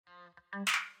Hey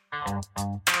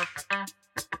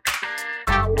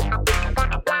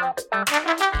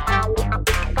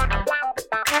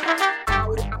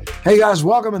guys,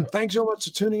 welcome and thanks so much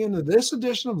for tuning in to this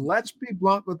edition of Let's Be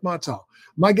Blunt with Montel.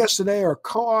 My guests today are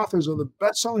co-authors of the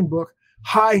best-selling book,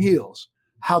 High Heels,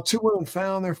 How Two Women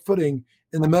Found Their Footing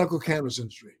in the Medical Cannabis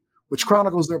Industry, which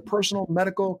chronicles their personal,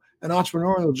 medical, and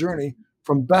entrepreneurial journey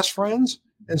from best friends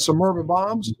and suburban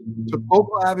moms to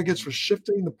vocal advocates for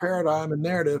shifting the paradigm and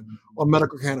narrative on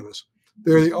medical cannabis.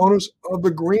 They're the owners of the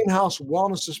Greenhouse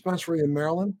Wellness Dispensary in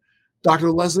Maryland.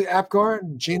 Dr. Leslie Apgar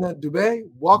and Gina Dubé,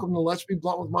 welcome to Let's Be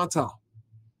Blunt with Montel.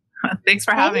 Thanks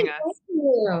for having us. Thank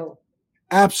you.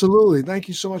 Absolutely. Thank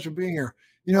you so much for being here.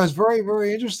 You know, it's very,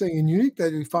 very interesting and unique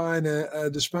that you find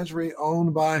a dispensary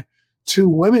owned by two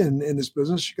women in this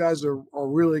business. You guys are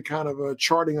really kind of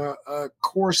charting a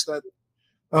course that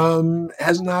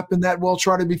has not been that well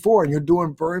charted before, and you're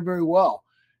doing very, very well.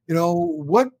 You know,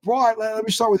 let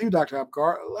me start with you, Dr.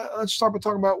 Apgar. Let's start by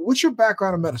talking about what's your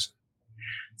background in medicine?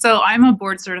 So I'm a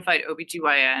board certified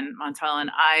OBGYN, Montel,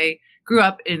 and I grew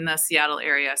up in the Seattle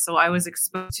area. So I was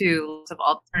exposed to lots of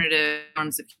alternative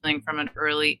forms of healing from an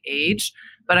early age.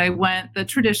 But I went the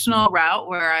traditional route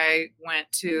where I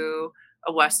went to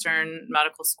a Western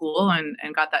medical school and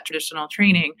got that traditional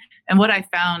training. And what I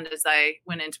found as I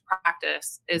went into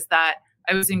practice is that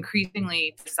I was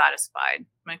increasingly dissatisfied.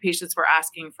 My patients were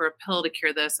asking for a pill to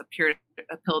cure this, a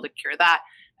pill to cure that.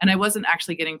 And I wasn't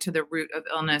actually getting to the root of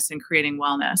illness and creating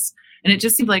wellness. And it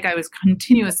just seemed like I was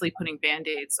continuously putting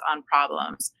Band-Aids on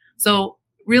problems. So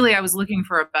really, I was looking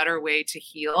for a better way to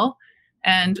heal.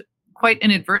 And quite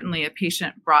inadvertently, a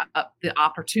patient brought up the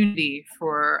opportunity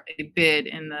for a bid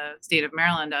in the state of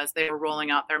Maryland as they were rolling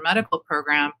out their medical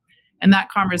program. And that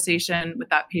conversation with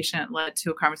that patient led to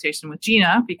a conversation with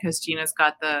Gina, because Gina's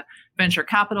got the venture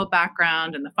capital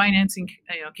background and the financing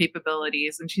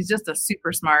capabilities. And she's just a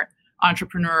super smart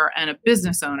entrepreneur and a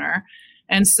business owner.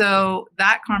 And so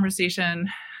that conversation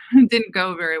didn't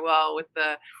go very well with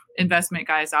the investment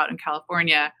guys out in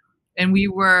California. And we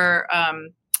were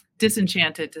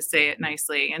disenchanted, to say it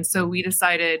nicely. And so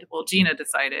Gina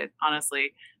decided,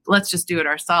 honestly, let's just do it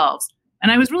ourselves.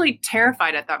 And I was really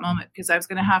terrified at that moment because I was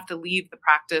going to have to leave the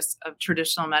practice of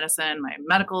traditional medicine. My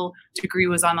medical degree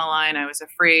was on the line. I was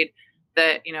afraid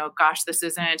that, gosh, this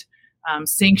isn't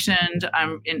sanctioned.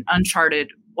 I'm in uncharted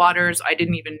waters. I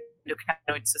didn't even know what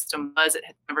the cannabinoid system was. It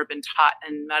had never been taught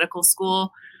in medical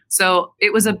school. So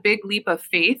it was a big leap of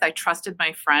faith. I trusted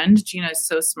my friend. Gina is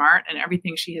so smart, and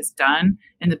everything she has done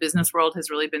in the business world has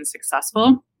really been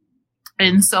successful.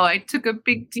 And so I took a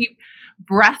big, deep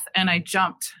breath and I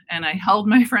jumped and I held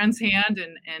my friend's hand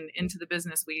and into the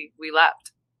business we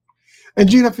leapt. And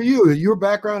Gina, for you, your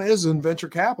background is in venture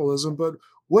capitalism, but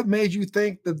what made you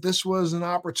think that this was an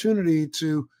opportunity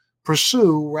to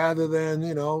pursue rather than,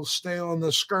 stay on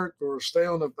the skirt or stay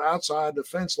on the outside the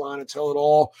fence line until it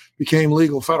all became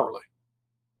legal federally?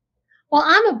 Well,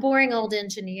 I'm a boring old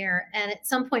engineer, and at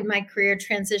some point in my career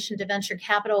transitioned to venture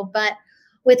capital, but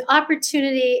with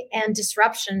opportunity and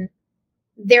disruption,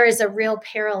 there is a real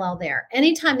parallel there.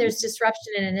 Anytime there's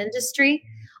disruption in an industry,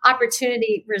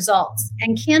 opportunity results.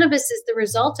 And cannabis is the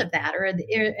result of that, or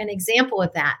an example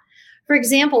of that. For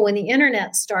example, when the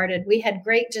internet started, we had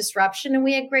great disruption and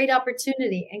we had great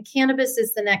opportunity. And cannabis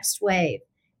is the next wave.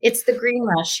 It's the green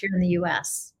rush here in the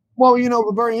U.S. Well,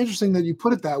 very interesting that you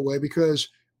put it that way, because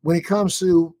when it comes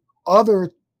to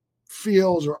other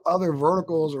fields or other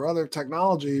verticals or other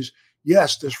technologies,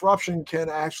 yes, disruption can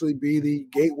actually be the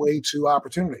gateway to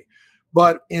opportunity.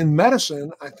 But in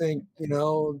medicine, I think,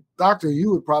 Doctor,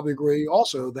 you would probably agree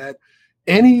also that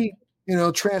any,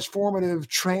 transformative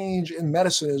change in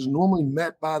medicine is normally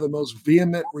met by the most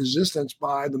vehement resistance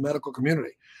by the medical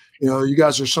community. You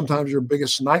guys are sometimes your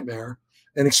biggest nightmare,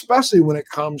 and especially when it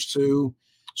comes to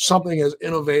something as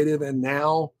innovative and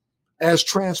now as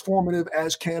transformative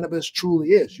as cannabis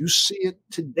truly is. You see it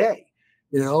today.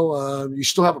 You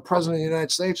still have a president of the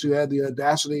United States who had the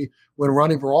audacity when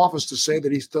running for office to say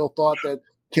that he still thought that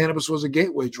cannabis was a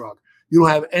gateway drug. You don't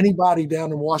have anybody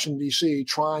down in Washington, D.C.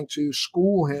 trying to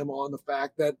school him on the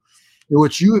fact that,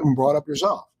 which you even brought up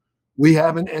yourself, we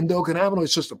have an endocannabinoid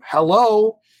system.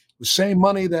 Hello, the same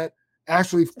money that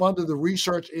actually funded the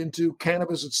research into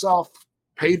cannabis itself,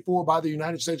 paid for by the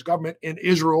United States government in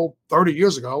Israel 30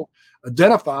 years ago,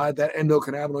 identified that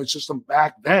endocannabinoid system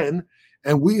back then.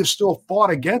 And we have still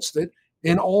fought against it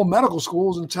in all medical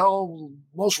schools until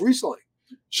most recently.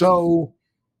 So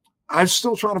I'm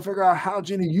still trying to figure out how,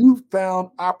 Gina, you found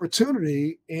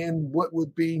opportunity in what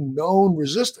would be known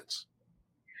resistance.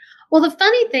 Well, the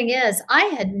funny thing is, I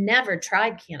had never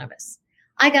tried cannabis.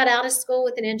 I got out of school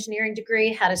with an engineering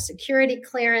degree, had a security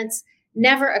clearance,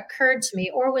 never occurred to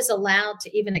me or was allowed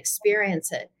to even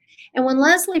experience it. And when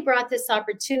Leslie brought this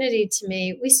opportunity to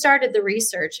me, we started the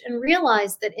research and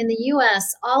realized that in the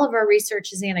US, all of our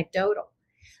research is anecdotal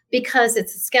because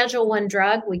it's a Schedule 1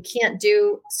 drug. We can't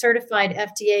do certified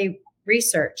FDA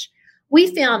research.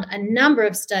 We found a number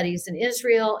of studies in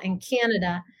Israel and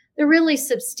Canada that really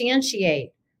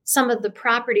substantiate some of the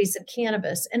properties of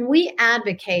cannabis. And we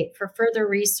advocate for further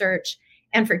research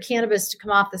and for cannabis to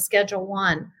come off the Schedule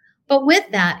 1. But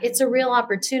with that, it's a real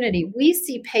opportunity. We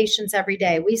see patients every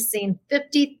day. We've seen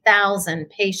 50,000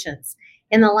 patients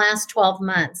in the last 12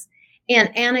 months.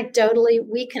 And anecdotally,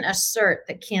 we can assert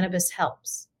that cannabis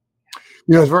helps.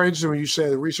 It's very interesting when you say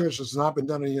the research has not been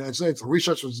done in the United States. The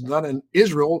research was done in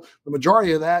Israel. The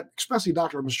majority of that, especially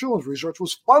Dr. Mashulin's research,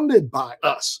 was funded by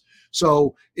us.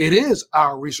 So it is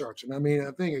our research. And I mean,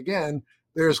 I think, again,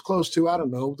 there's close to, I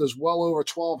don't know, there's well over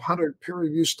 1,200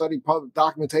 peer-reviewed study public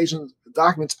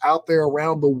documents out there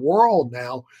around the world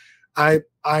now. I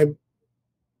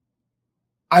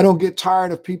don't get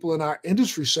tired of people in our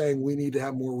industry saying we need to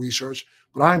have more research,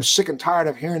 but I'm sick and tired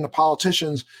of hearing the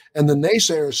politicians and the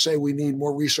naysayers say we need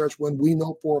more research when we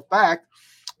know for a fact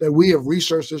that we have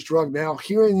researched this drug now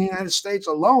here in the United States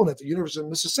alone at the University of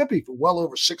Mississippi for well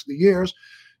over 60 years.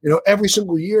 Every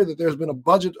single year that there's been a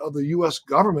budget of the U.S.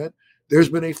 government, there's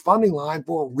been a funding line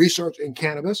for research in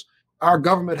cannabis. Our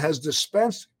government has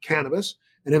dispensed cannabis.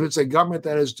 And if it's a government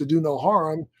that is to do no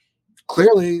harm,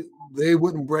 clearly they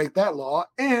wouldn't break that law.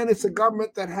 And it's a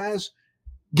government that has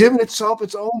given itself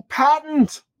its own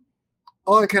patent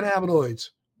on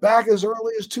cannabinoids back as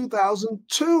early as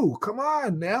 2002. Come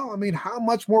on now. I mean, how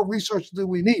much more research do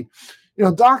we need?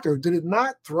 Doctor, did it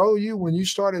not throw you when you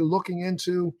started looking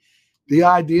into the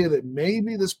idea that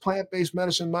maybe this plant-based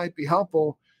medicine might be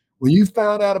helpful? When you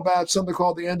found out about something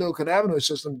called the endocannabinoid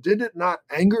system, did it not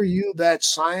anger you that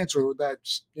science or that,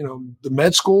 the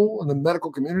med school and the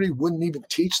medical community wouldn't even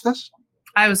teach this?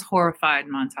 I was horrified,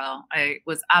 Montel. I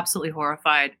was absolutely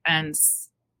horrified and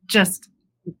just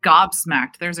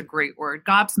gobsmacked. There's a great word,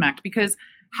 gobsmacked, because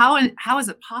how is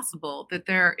it possible that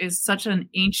there is such an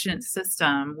ancient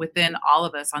system within all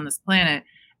of us on this planet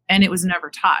and it was never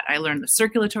taught? I learned the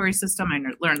circulatory system. I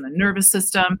learned the nervous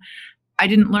system. I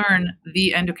didn't learn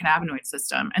the endocannabinoid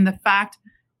system. And the fact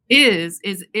is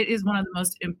it is one of the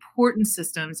most important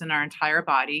systems in our entire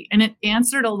body. And it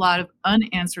answered a lot of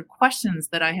unanswered questions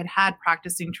that I had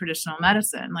practicing traditional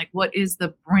medicine. Like, what is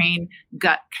the brain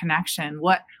gut connection?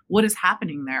 What is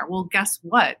happening there? Well, guess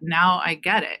what? Now I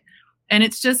get it. And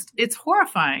it's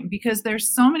horrifying because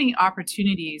there's so many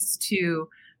opportunities to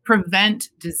prevent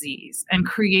disease and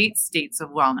create states of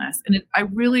wellness. And I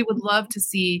really would love to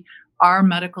see our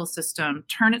medical system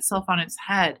turn itself on its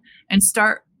head and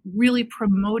start really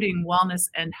promoting wellness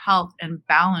and health and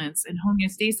balance and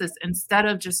homeostasis instead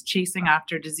of just chasing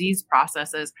after disease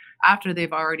processes after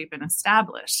they've already been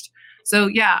established. So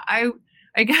yeah,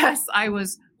 I guess I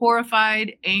was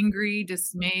horrified, angry,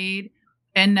 dismayed.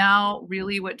 And now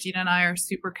really what Gina and I are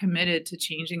super committed to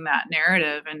changing that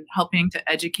narrative and helping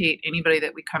to educate anybody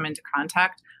that we come into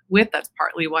contact with. That's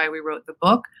partly why we wrote the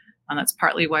book. And that's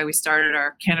partly why we started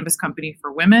our cannabis company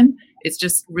for women. It's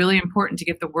just really important to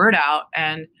get the word out.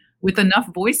 And with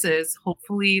enough voices,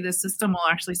 hopefully the system will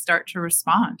actually start to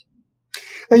respond.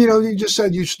 And, you just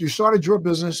said you started your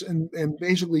business and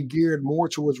basically geared more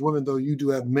towards women, though you do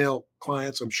have male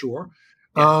clients, I'm sure.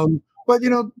 Yeah. But,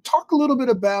 talk a little bit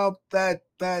about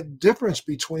that difference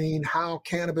between how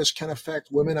cannabis can affect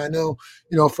women. I know,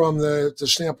 from the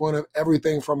standpoint of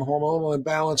everything from hormonal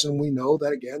imbalance, and we know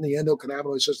that, again, the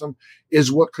endocannabinoid system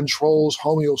is what controls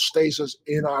homeostasis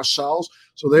in our cells.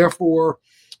 So therefore,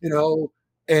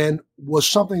 and was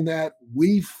something that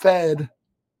we fed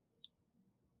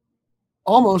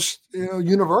almost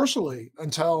universally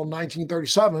until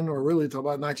 1937, or really until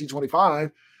about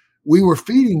 1925. We were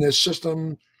feeding this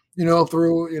system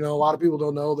through, a lot of people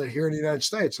don't know that here in the United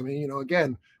States, I mean,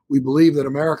 again, we believe that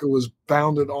America was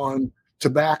founded on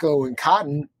tobacco and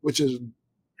cotton, which is a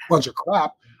bunch of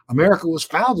crap. America was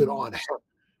founded on hemp.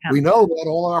 Yeah. We know that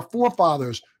all our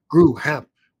forefathers grew hemp.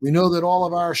 We know that all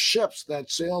of our ships that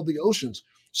sailed the oceans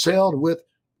sailed with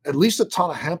at least a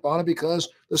ton of hemp on it because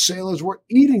the sailors were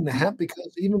eating the hemp,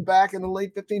 because even back in the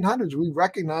late 1500s, we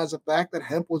recognized the fact that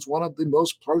hemp was one of the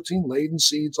most protein-laden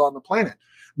seeds on the planet.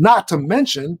 Not to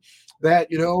mention that,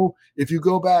 if you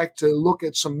go back to look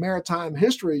at some maritime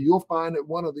history, you'll find that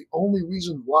one of the only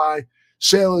reasons why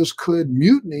sailors could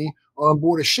mutiny on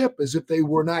board a ship is if they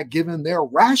were not given their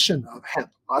ration of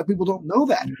hemp. A lot of people don't know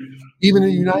that. Even in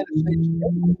the United States,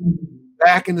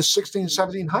 back in the 1600s,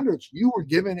 1700s, you were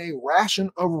given a ration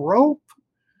of rope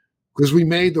because we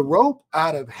made the rope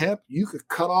out of hemp. You could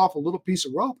cut off a little piece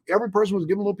of rope. Every person was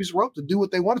given a little piece of rope to do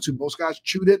what they wanted to. Most guys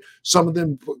chewed it. Some of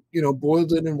them,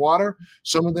 boiled it in water.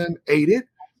 Some of them ate it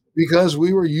because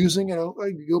we were using,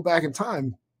 like you go back in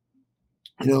time,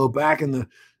 back in the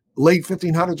late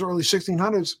 1500s, early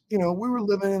 1600s, we were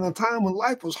living in a time when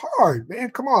life was hard, man.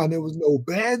 Come on. There was no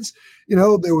beds,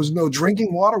 there was no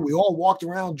drinking water. We all walked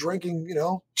around drinking,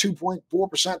 2.4%,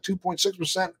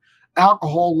 2.6%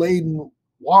 alcohol laden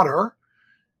water.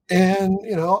 And,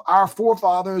 our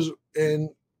forefathers in,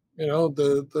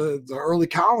 the early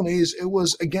colonies, it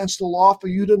was against the law for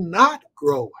you to not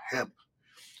grow hemp.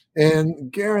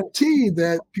 And guaranteed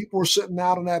that people were sitting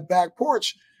out on that back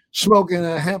porch smoking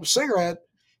a hemp cigarette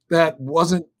that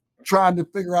wasn't trying to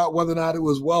figure out whether or not it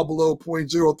was well below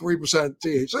 0.03%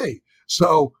 THC.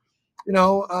 So,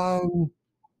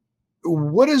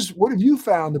 what have you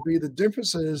found to be the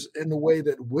differences in the way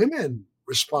that women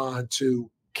respond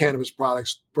to cannabis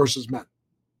products versus men?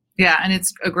 Yeah, and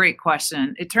it's a great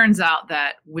question. It turns out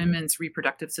that women's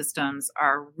reproductive systems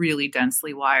are really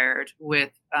densely wired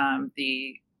with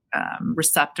the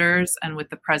receptors and with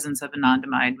the presence of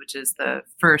anandamide, which is the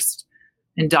first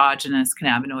endogenous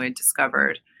cannabinoid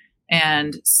discovered.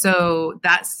 And so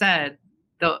that said,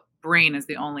 the brain is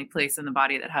the only place in the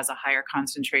body that has a higher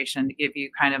concentration, to give you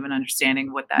kind of an understanding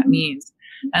of what that means.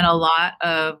 And a lot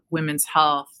of women's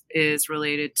health is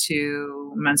related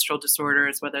to menstrual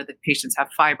disorders, whether the patients have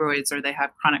fibroids or they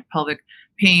have chronic pelvic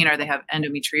pain or they have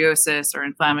endometriosis or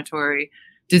inflammatory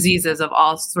diseases of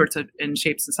all sorts of in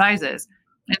shapes and sizes.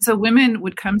 And so women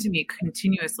would come to me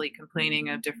continuously complaining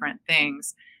of different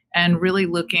things and really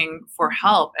looking for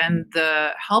help. And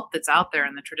the help that's out there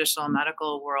in the traditional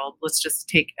medical world, let's just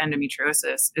take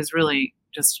endometriosis, is really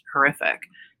just horrific.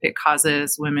 It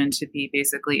causes women to be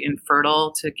basically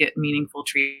infertile, to get meaningful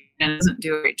treatment, and doesn't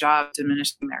do a great job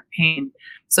diminishing their pain.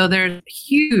 So there's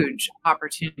huge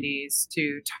opportunities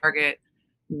to target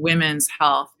women's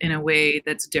health in a way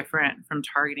that's different from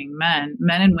targeting men.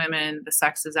 Men and women, the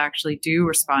sexes actually do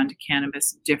respond to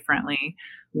cannabis differently.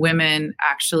 Women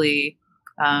actually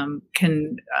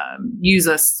can use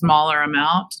a smaller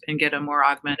amount and get a more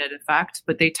augmented effect,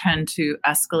 but they tend to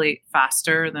escalate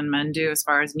faster than men do as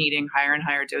far as needing higher and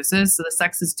higher doses. So the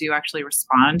sexes do actually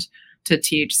respond to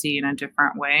THC in a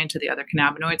different way and to the other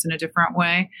cannabinoids in a different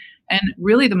way. And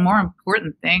really the more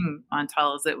important thing,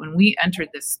 Montel, is that when we entered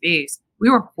this space, we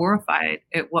were horrified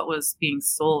at what was being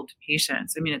sold to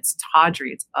patients. I mean, it's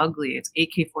tawdry, it's ugly, it's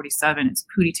AK-47, it's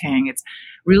Pootie Tang, it's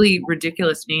really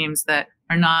ridiculous names that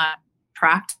are not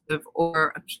attractive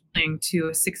or appealing to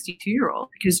a 62-year-old.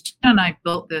 Because Gina and I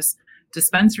built this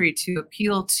dispensary to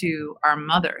appeal to our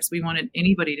mothers. We wanted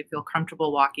anybody to feel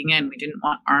comfortable walking in. We didn't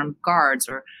want armed guards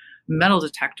or metal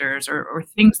detectors or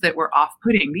things that were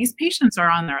off-putting. These patients are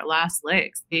on their last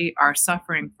legs. They are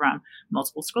suffering from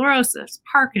multiple sclerosis,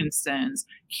 Parkinson's,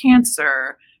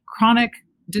 cancer, chronic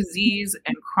disease,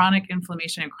 and chronic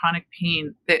inflammation and chronic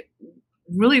pain that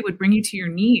really would bring you to your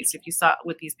knees if you saw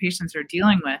what these patients are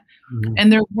dealing with. Mm-hmm.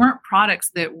 And there weren't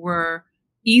products that were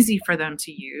easy for them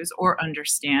to use or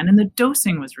understand. And the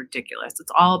dosing was ridiculous.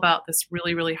 It's all about this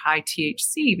really, really high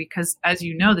THC because, as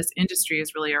you know, this industry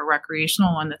is really a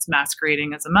recreational one that's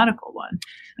masquerading as a medical one.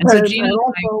 And so Gina,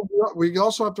 we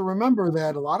also have to remember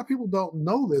that a lot of people don't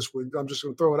know this. I'm just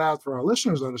going to throw it out for our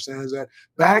listeners to understand, is that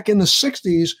back in the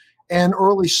 60s and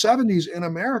early 70s in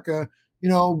America,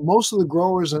 most of the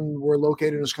growers were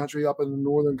located in this country up in the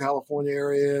Northern California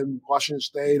area, in Washington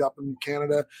State, up in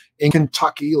Canada, in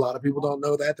Kentucky. A lot of people don't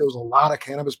know that. There was a lot of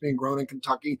cannabis being grown in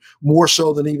Kentucky, more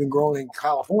so than even grown in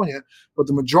California. But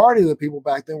the majority of the people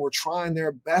back then were trying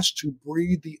their best to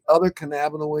breed the other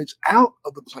cannabinoids out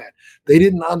of the plant. They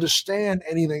didn't understand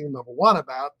anything, number one,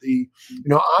 about the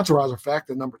entourage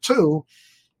effect, and number two,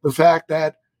 the fact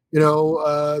that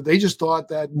they just thought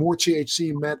that more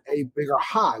THC meant a bigger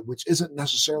high, which isn't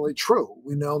necessarily true.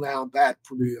 We know now that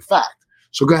to be a fact.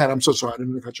 So go ahead. I'm so sorry. I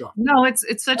didn't mean to cut you off. No, it's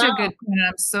such a good point. And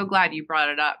I'm so glad you brought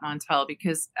it up, Montel,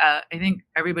 because I think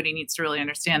everybody needs to really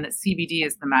understand that CBD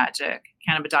is the magic.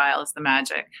 Cannabidiol is the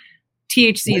magic.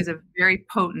 THC is a very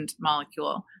potent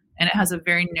molecule, and it has a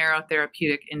very narrow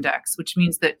therapeutic index, which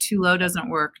means that too low doesn't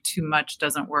work, too much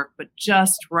doesn't work, but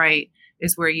just right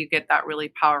is where you get that really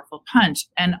powerful punch.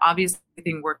 And obviously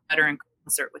everything works better in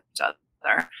concert with each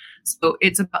other. So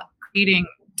it's about creating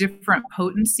different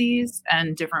potencies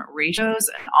and different ratios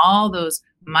and all those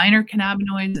minor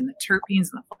cannabinoids and the terpenes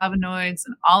and the flavonoids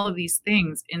and all of these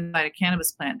things inside a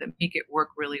cannabis plant that make it work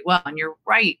really well. And you're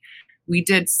right. We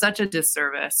did such a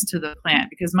disservice to the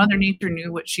plant because Mother Nature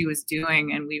knew what she was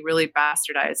doing, and we really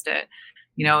bastardized it,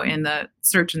 in the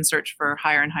search for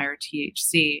higher and higher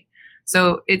THC.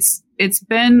 So it's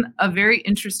been a very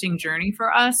interesting journey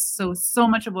for us. So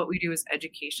much of what we do is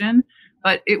education,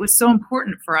 but it was so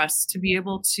important for us to be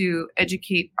able to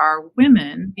educate our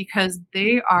women because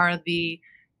they are the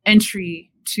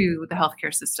entry to the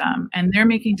healthcare system, and they're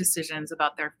making decisions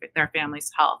about their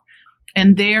family's health,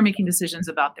 and they are making decisions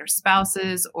about their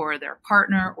spouses or their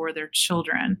partner or their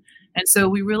children. And so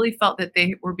we really felt that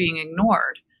they were being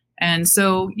ignored. And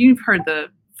so you've heard the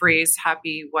phrase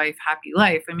happy wife, happy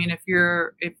life. I mean, if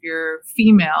your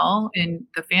female in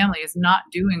the family is not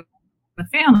doing, the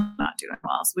family not doing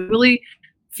well. So we really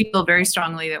feel very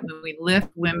strongly that when we lift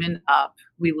women up,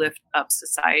 we lift up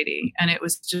society. And it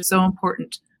was just so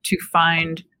important to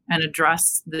find and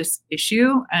address this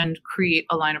issue and create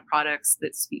a line of products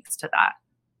that speaks to that.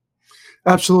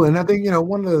 Absolutely. And I think,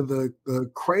 one of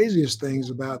the craziest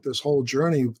things about this whole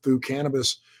journey through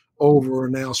cannabis over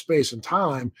now space and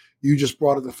time, you just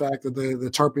brought up the fact that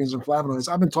the terpenes and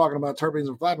flavonoids, I've been talking about terpenes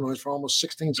and flavonoids for almost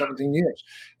 16, 17 years.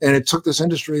 And it took this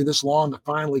industry this long to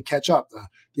finally catch up.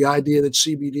 The idea that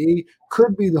CBD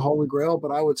could be the holy grail,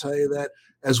 but I would tell you that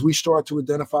as we start to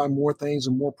identify more things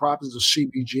and more properties of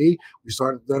CBG, we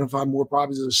start to identify more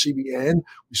properties of CBN,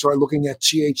 we start looking at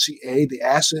THCA, the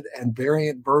acid and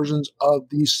variant versions of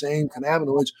these same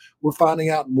cannabinoids, we're finding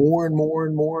out more and more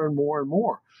and more and more and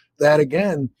more that,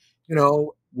 again,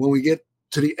 when we get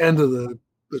to the end of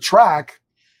the track,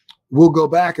 we'll go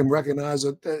back and recognize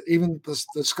that even the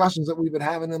discussions that we've been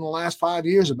having in the last 5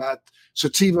 years about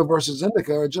sativa versus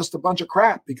indica are just a bunch of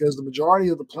crap, because the majority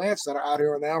of the plants that are out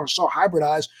here now are so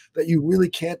hybridized that you really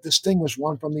can't distinguish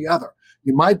one from the other.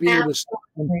 You might be able to,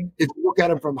 if you look at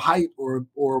them from height or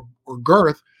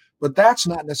girth, but that's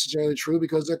not necessarily true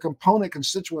because their component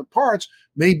constituent parts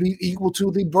may be equal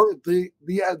to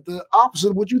the opposite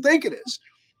of what you think it is.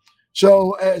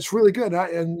 So it's really good.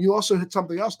 And you also hit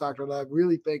something else, Doctor, that I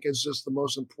really think is just the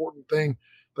most important thing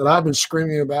that I've been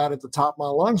screaming about at the top of my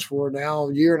lungs for now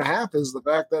a year and a half, is the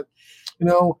fact that,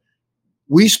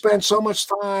 we spent so much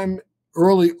time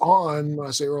early on, when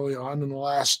I say early on, in the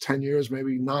last 10 years,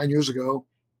 maybe 9 years ago,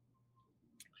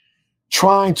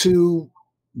 trying to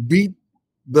beat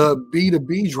the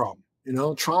B2B drum,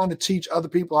 trying to teach other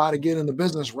people how to get in the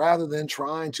business rather than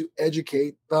trying to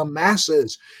educate the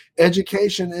masses.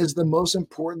 Education is the most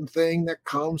important thing that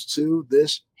comes to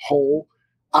this whole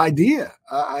idea,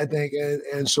 I think.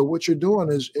 And so what you're doing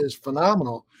is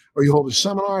phenomenal. Are you holding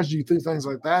seminars? Do you do things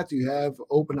like that? Do you have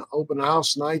open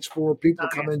house nights for people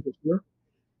to come in to hear?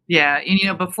 Yeah.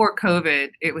 And, before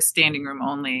COVID, it was standing room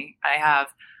only. I have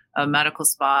a medical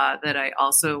spa that I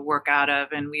also work out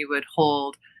of, and we would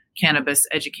hold cannabis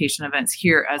education events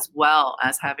here as well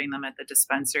as having them at the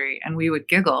dispensary. And we would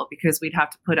giggle because we'd have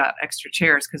to put out extra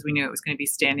chairs because we knew it was going to be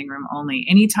standing room only.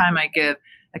 Anytime I give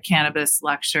a cannabis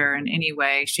lecture in any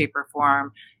way, shape, or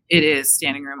form, it is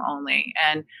standing room only.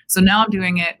 And so now I'm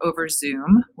doing it over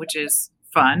Zoom, which is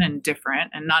fun and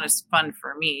different, and not as fun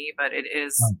for me, but it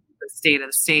is the state of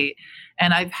the state.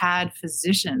 And I've had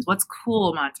physicians. What's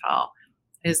cool, Montel,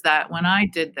 is that when I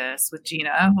did this with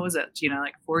Gina, what was it, Gina,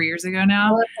 like 4 years ago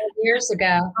now? 4 years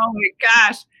ago. Oh my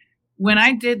gosh. When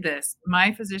I did this,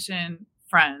 my physician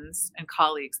friends and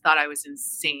colleagues thought I was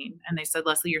insane. And they said,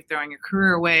 Leslie, you're throwing your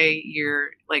career away.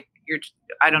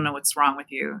 I don't know what's wrong with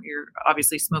you. You're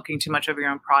obviously smoking too much of your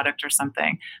own product or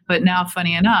something. But now,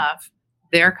 funny enough,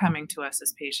 they're coming to us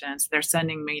as patients. They're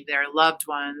sending me their loved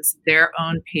ones, their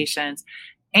own patients.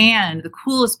 And the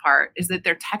coolest part is that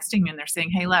they're texting me and they're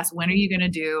saying, hey, Les, when are you going to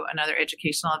do another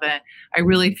educational event? I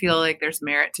really feel like there's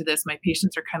merit to this. My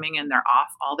patients are coming in, they're off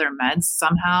all their meds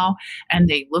somehow, and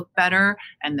they look better,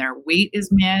 and their weight is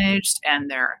managed, and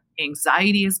their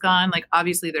anxiety is gone. Like,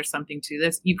 obviously there's something to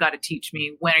this. You've got to teach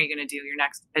me, when are you going to do your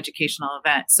next educational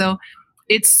event? So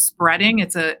it's spreading.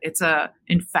 It's a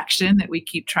infection that we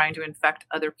keep trying to infect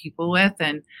other people with.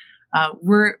 And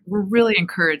we're really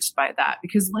encouraged by that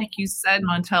because, like you said,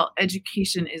 Montel,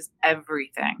 education is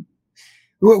everything.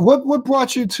 What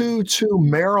brought you to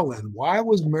Maryland? Why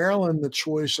was Maryland the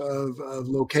choice of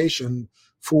location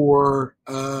for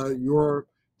your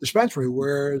dispensary,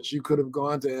 whereas you could have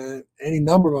gone to any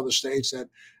number of other states that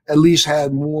at least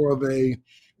had more of a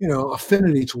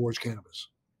affinity towards cannabis?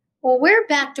 Well, we're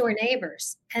backdoor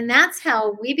neighbors, and that's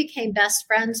how we became best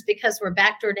friends, because we're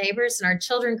backdoor neighbors and our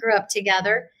children grew up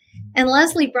together. And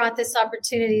Leslie brought this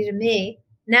opportunity to me,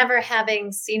 never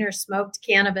having seen or smoked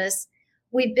cannabis.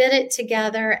 We bid it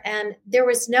together, and there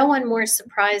was no one more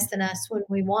surprised than us when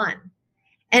we won.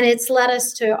 And it's led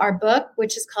us to our book,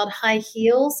 which is called High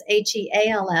Heels,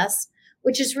 Heals,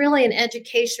 which is really an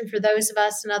education for those of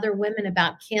us and other women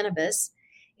about cannabis.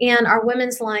 And our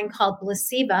women's line called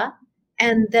Blasiba.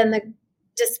 And then the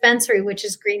dispensary, which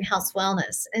is Greenhouse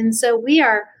Wellness. And so we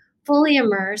are fully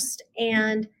immersed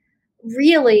and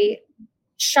really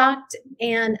shocked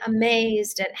and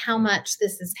amazed at how much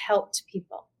this has helped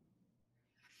people.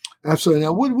 Absolutely.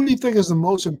 Now, what do you think is the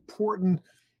most important,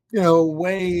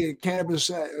 way cannabis,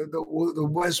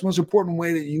 the most important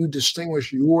way that you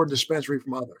distinguish your dispensary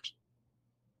from others?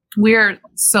 We are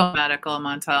so medical,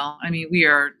 Montel. I mean, we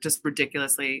are just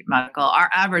ridiculously medical. Our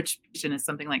average patient is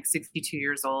something like 62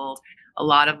 years old. A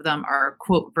lot of them are,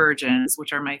 quote, virgins,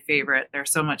 which are my favorite. They're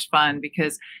so much fun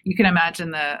because you can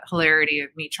imagine the hilarity of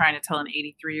me trying to tell an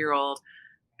 83-year-old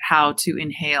how to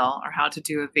inhale or how to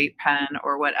do a vape pen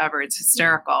or whatever. It's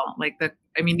hysterical.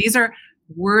 These are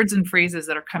words and phrases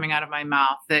that are coming out of my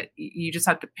mouth that you just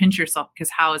have to pinch yourself because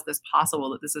how is this possible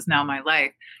that this is now my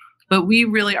life? But we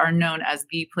really are known as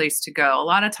the place to go. A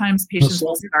lot of times patients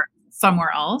will start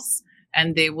somewhere else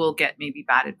and they will get maybe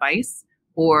bad advice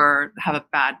or have a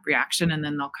bad reaction, and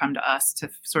then they'll come to us to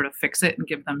sort of fix it and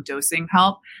give them dosing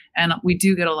help. And we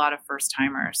do get a lot of first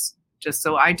timers.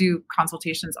 So I do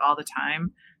consultations all the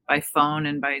time by phone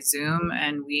and by Zoom,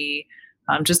 and we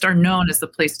just are known as the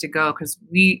place to go because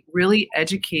we really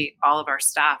educate all of our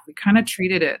staff. We kind of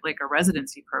treated it like a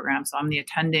residency program. So I'm the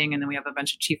attending, and then we have a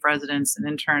bunch of chief residents and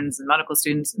interns and medical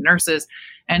students and nurses.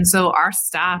 And so our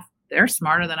staff, they're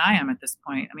smarter than I am at this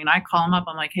point. I mean, I call them up.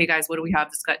 I'm like, hey guys, what do we have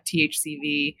that's got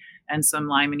THCV and some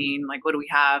limonene? Like, what do we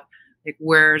have? Like,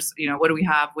 what do we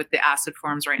have with the acid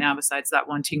forms right now besides that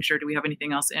one tincture? Do we have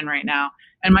anything else in right now?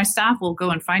 And my staff will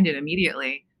go and find it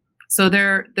immediately. So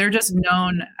they're just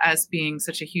known as being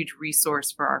such a huge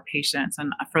resource for our patients.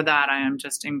 And for that, I am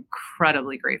just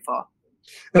incredibly grateful.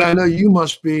 And I know you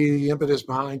must be the impetus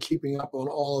behind keeping up on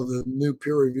all of the new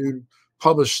peer-reviewed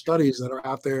published studies that are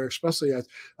out there, especially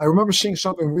I remember seeing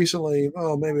something recently,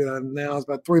 now it's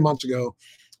about 3 months ago,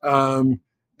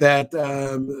 that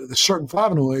the certain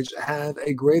flavonoids had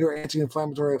a greater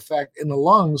anti-inflammatory effect in the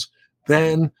lungs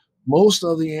than most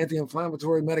of the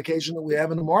anti-inflammatory medication that we have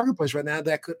in the marketplace right now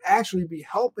that could actually be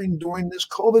helping during this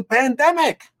COVID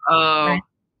pandemic. Oh, right.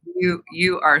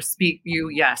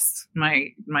 Yes,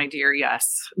 my dear.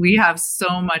 Yes, we have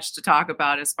so much to talk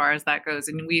about as far as that goes.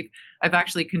 And I've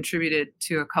actually contributed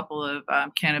to a couple of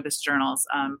cannabis journals.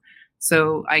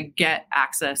 So I get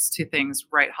access to things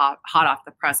right hot off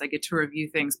the press. I get to review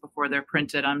things before they're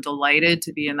printed. I'm delighted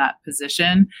to be in that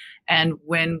position. And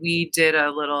when we did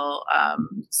a little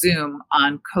Zoom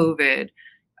on COVID,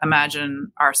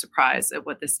 imagine our surprise at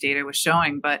what this data was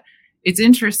showing. But it's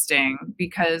interesting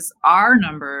because our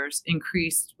numbers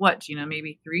increased,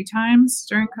 maybe 3 times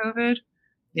during COVID.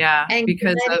 Yeah,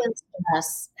 because of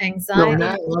anxiety.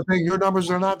 I think your numbers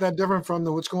are not that different from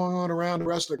what's going on around the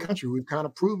rest of the country. We've kind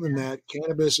of proven that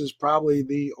cannabis is probably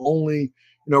the only,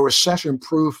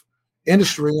 recession-proof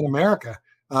industry in America.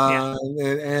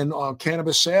 And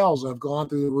cannabis sales have gone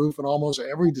through the roof in almost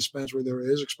every dispensary there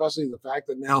is, especially the fact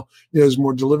that now there's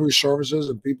more delivery services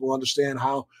and people understand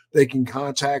how they can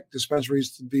contact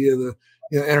dispensaries via the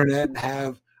internet and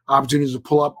have opportunities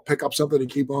to pick up something and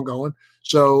keep on going.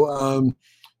 So,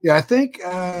 I think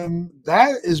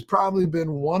that has probably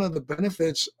been one of the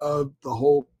benefits of the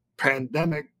whole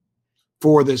pandemic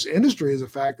for this industry, is the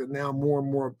fact that now more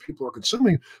and more people are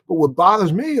consuming. But what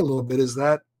bothers me a little bit is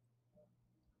that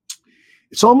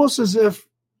it's almost as if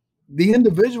the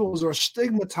individuals are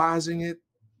stigmatizing it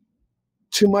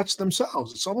too much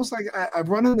themselves. It's almost like I've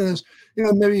run into this,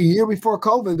 maybe a year before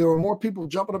COVID, there were more people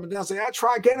jumping up and down saying, I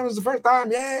tried cannabis the first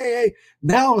time. Yay.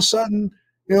 Now all of a sudden,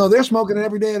 they're smoking it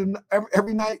every day and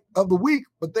every night of the week,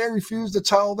 but they refuse to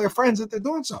tell their friends that they're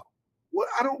doing so.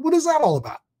 What is that all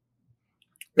about?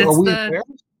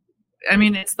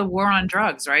 It's the war on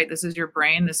drugs, right? This is your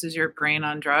brain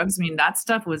on drugs. I mean, that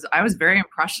stuff I was very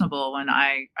impressionable when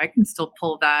I can still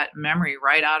pull that memory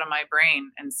right out of my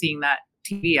brain and seeing that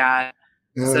TV ad.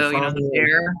 Yeah, so, the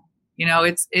dare,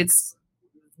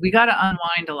 we got to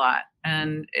unwind a lot,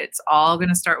 and it's all going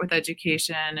to start with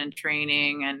education and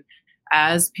training. And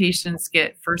as patients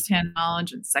get firsthand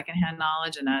knowledge and secondhand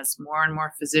knowledge, and as more and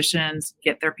more physicians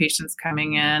get their patients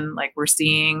coming in, like we're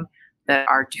seeing, that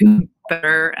are doing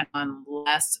better and on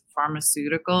less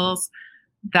pharmaceuticals,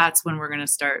 that's when we're going to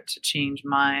start to change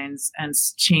minds and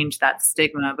change that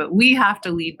stigma. But we have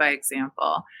to lead by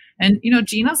example. And,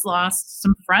 Gina's lost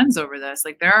some friends over this.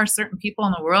 Like, there are certain people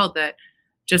in the world that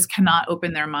just cannot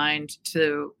open their mind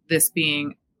to this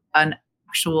being an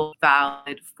actual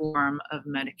valid form of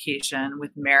medication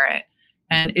with merit.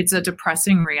 And it's a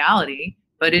depressing reality,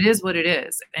 but it is what it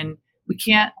is. And we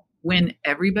can't win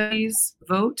everybody's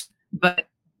vote, but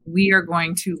we are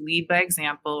going to lead by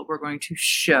example. We're going to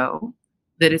show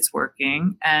that it's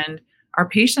working. And our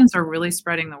patients are really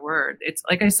spreading the word. It's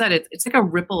like I said, it's like a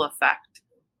ripple effect,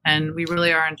 and we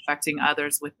really are infecting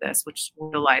others with this, which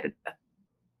we're delighted with.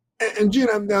 And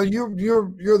Gina, now you're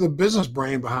the business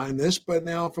brain behind this, but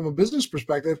now from a business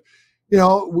perspective,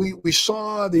 we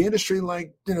saw the industry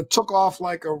took off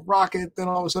like a rocket, then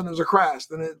all of a sudden there's a crash,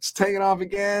 then it's taken off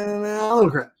again, and then another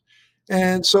crash.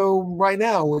 And so right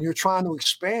now, when you're trying to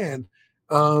expand,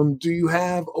 do you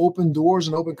have open doors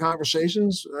and open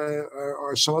conversations?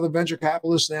 Are some other venture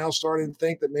capitalists now starting to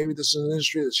think that maybe this is an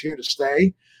industry that's here to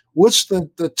stay? What's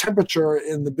the temperature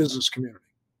in the business community?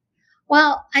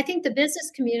 Well, I think the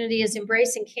business community is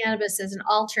embracing cannabis as an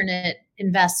alternate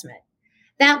investment.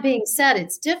 That being said,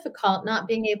 it's difficult not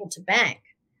being able to bank.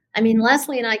 I mean,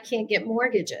 Leslie and I can't get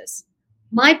mortgages.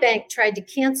 My bank tried to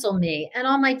cancel me and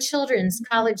all my children's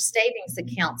college savings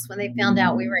accounts when they found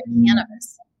out we were in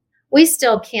cannabis. We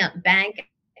still can't bank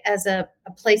as a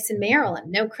place in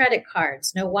Maryland. No credit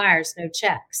cards, no wires, no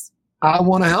checks. I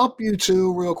want to help you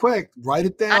too, real quick. Write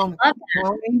it down.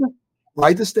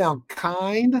 Write this down.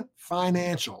 Kind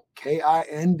Financial,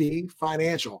 KIND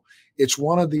Financial. It's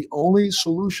one of the only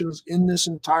solutions in this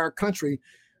entire country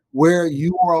where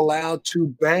you are allowed to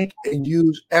bank and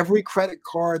use every credit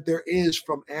card there is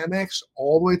from Amex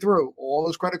all the way through. All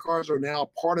those credit cards are now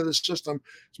part of the system.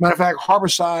 As a matter of fact,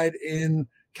 Harborside in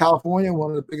California, one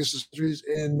of the biggest dispensaries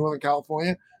in Northern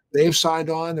California, they've signed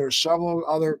on. There are several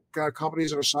other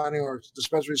companies that are signing, or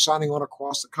dispensaries signing on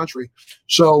across the country.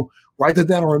 So write that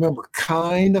down and remember,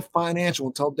 Kind Financial,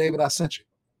 and tell David I sent you.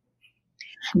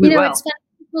 It's funny,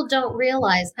 people don't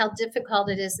realize how difficult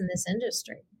it is in this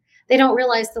industry. They don't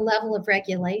realize the level of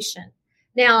regulation.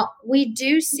 Now, we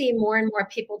do see more and more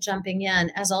people jumping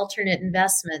in as alternate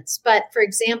investments. But for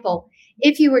example,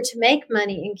 if you were to make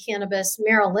money in cannabis,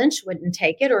 Merrill Lynch wouldn't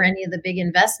take it, or any of the big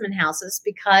investment houses,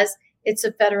 because it's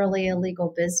a federally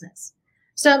illegal business.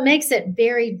 So it makes it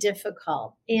very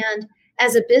difficult. And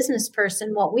as a business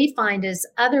person, what we find is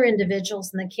other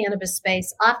individuals in the cannabis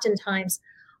space oftentimes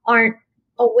aren't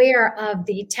aware of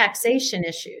the taxation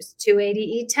issues.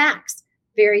 280E tax,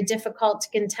 very difficult to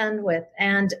contend with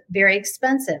and very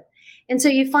expensive. And so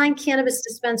you find cannabis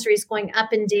dispensaries going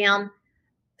up and down,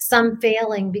 some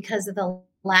failing because of the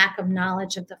lack of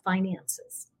knowledge of the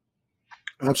finances.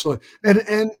 Absolutely.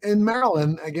 And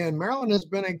Maryland, again, Maryland has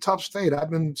been a tough state.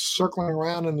 I've been circling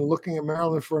around and looking at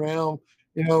Maryland for now,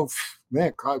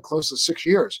 close to 6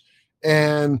 years.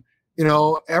 And,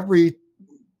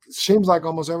 seems like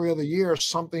almost every other year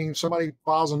somebody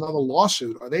files another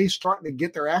lawsuit. Are they starting to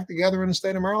get their act together in the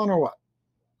state of Maryland, or what?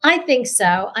 I think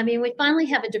so. I mean, we finally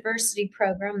have a diversity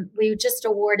program. We just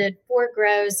awarded 4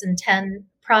 grows and 10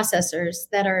 processors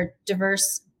that are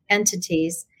diverse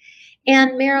entities.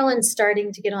 And Maryland's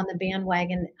starting to get on the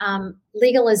bandwagon.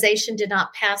 Legalization did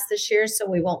not pass this year, so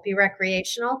we won't be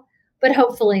recreational, but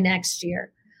hopefully next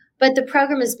year. But the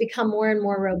program has become more and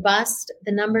more robust.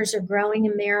 The numbers are growing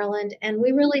in Maryland, and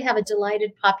we really have a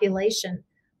delighted population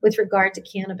with regard to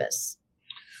cannabis.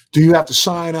 Do you have to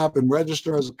sign up and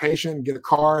register as a patient, get a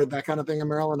card, that kind of thing in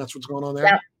Maryland? That's what's going on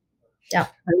there? Yeah.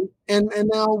 And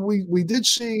now we did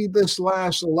see this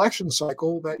last election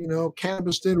cycle that,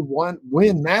 cannabis did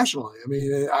win nationally. I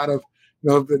mean, out of,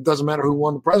 it doesn't matter who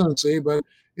won the presidency, but,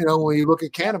 when you look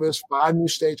at cannabis, 5 new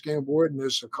states came aboard, and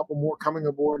there's a couple more coming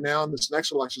aboard now in this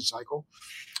next election cycle.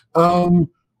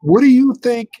 What do you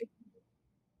think?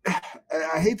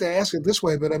 I hate to ask it this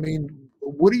way, but I mean,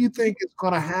 what do you think is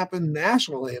going to happen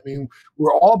nationally? I mean,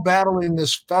 we're all battling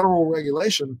this federal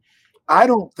regulation. I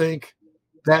don't think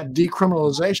that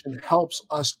decriminalization helps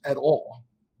us at all.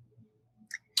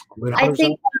 I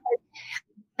think it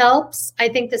helps. I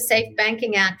think the Safe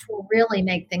Banking Act will really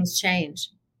make things change.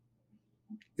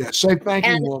 Yeah, safe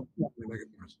banking will make a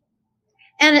difference.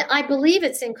 And I believe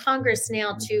it's in Congress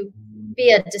now to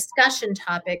be a discussion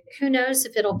topic. Who knows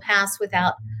if it'll pass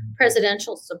without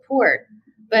presidential support?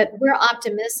 But we're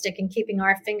optimistic and keeping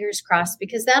our fingers crossed,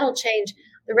 because that'll change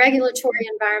the regulatory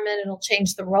environment. It'll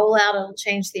change the rollout. It'll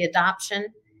change the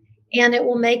adoption, and it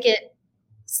will make it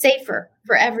safer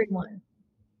for everyone.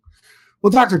 Well,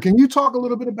 doctor, can you talk a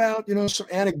little bit about, some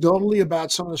anecdotally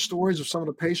about some of the stories of some of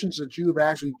the patients that you have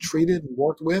actually treated and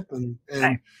worked with, and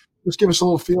just give us a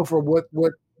little feel for what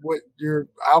your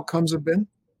outcomes have been?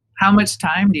 How much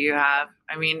time do you have?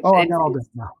 I mean, I got all this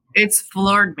now. It's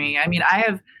floored me. I mean,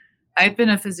 I've been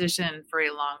a physician for a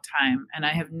long time, and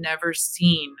I have never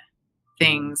seen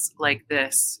things like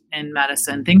this in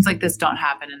medicine. Things like this don't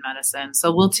happen in medicine.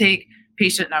 So we'll take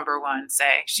patient number 1,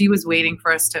 say. She was waiting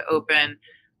for us to open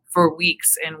for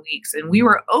weeks and weeks. And we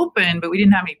were open, but we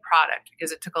didn't have any product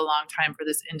because it took a long time for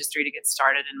this industry to get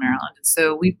started in Maryland. And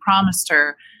so we promised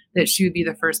her that she would be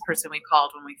the first person we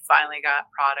called when we finally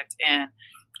got product in.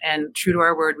 And true to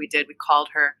our word, we did. We called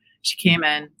her. She came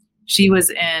in. She was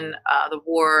in the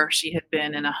war. She had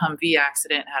been in a Humvee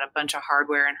accident, had a bunch of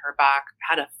hardware in her back,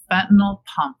 had a fentanyl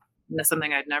pump. And that's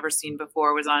something I'd never seen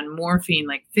before. Was on morphine,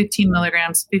 like 15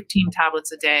 milligrams, 15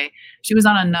 tablets a day. She was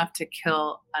on enough to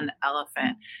kill an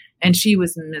elephant. And she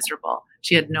was miserable.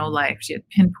 She had no life. She had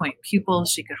pinpoint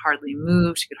pupils. She could hardly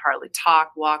move. She could hardly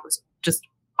talk, walk. It was just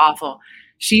awful.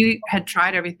 She had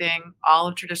tried everything. All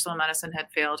of traditional medicine had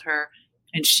failed her.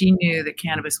 And she knew that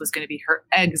cannabis was going to be her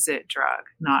exit drug,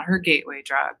 not her gateway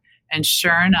drug. And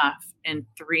sure enough, in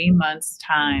 3 months'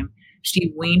 time,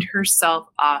 she weaned herself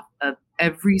off of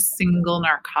every single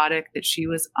narcotic that she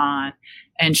was on.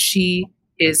 And she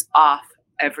is off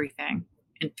everything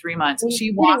in 3 months.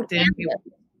 She walked in.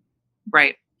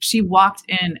 Right. She walked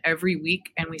in every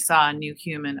week and we saw a new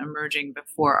human emerging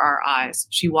before our eyes.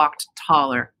 She walked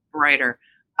taller, brighter,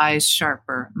 eyes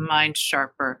sharper, mind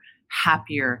sharper,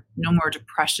 happier, no more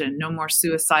depression, no more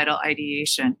suicidal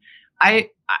ideation. I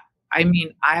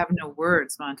mean, I have no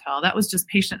words, Montel. That was just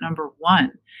patient number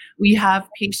 1. We have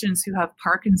patients who have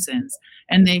Parkinson's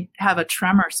and they have a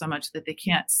tremor so much that they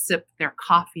can't sip their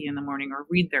coffee in the morning or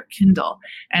read their Kindle.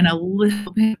 And a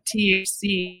little bit of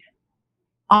THC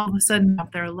all of a sudden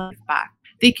have their life back.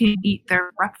 They can eat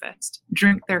their breakfast,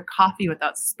 drink their coffee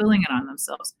without spilling it on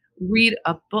themselves, read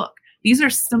a book. These are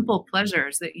simple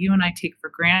pleasures that you and I take for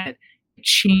granted. It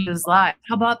changes lives.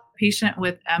 How about the patient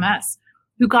with MS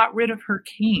who got rid of her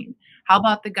cane? How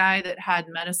about the guy that had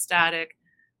metastatic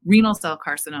renal cell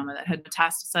carcinoma that had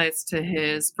metastasized to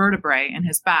his vertebrae in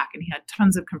his back and he had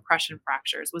tons of compression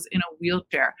fractures, was in a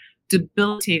wheelchair,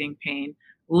 debilitating pain,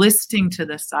 listing to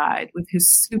the side with his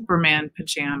Superman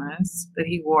pajamas that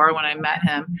he wore when I met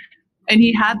him. And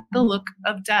he had the look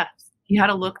of death. He had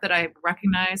a look that I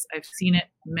recognize. I've seen it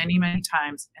many, many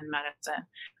times in medicine.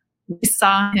 We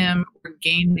saw him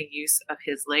regain the use of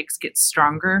his legs, get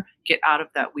stronger, get out of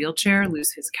that wheelchair,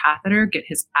 lose his catheter, get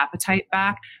his appetite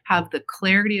back, have the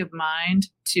clarity of mind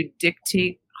to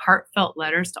dictate heartfelt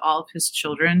letters to all of his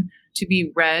children to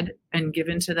be read and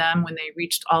given to them when they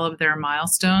reached all of their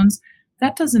milestones.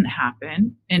 That doesn't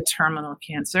happen in terminal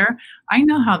cancer. I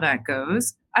know how that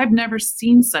goes. I've never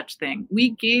seen such thing.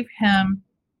 We gave him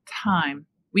time.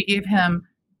 We gave him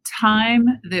time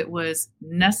that was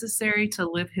necessary to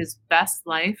live his best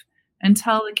life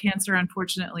until the cancer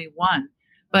unfortunately won.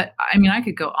 But I mean, I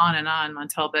could go on and on,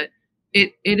 Montel, but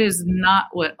it is not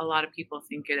what a lot of people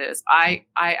think it is. I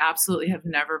absolutely have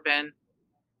never been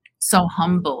so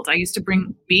humbled. I used to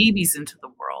bring babies into the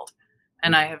world.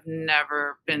 And I have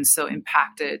never been so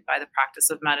impacted by the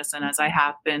practice of medicine as I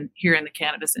have been here in the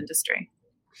cannabis industry.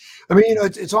 I mean,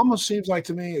 it almost seems like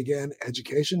to me, again,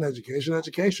 education, education,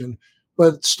 education.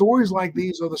 But stories like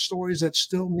these are the stories that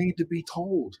still need to be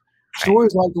told. Right.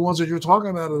 Stories like the ones that you're talking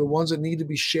about are the ones that need to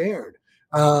be shared.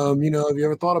 Have you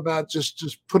ever thought about just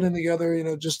putting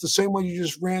together, just the same way you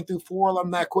just ran through 4 of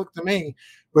them that quick to me,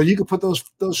 but you could put those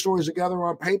stories together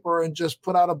on paper and just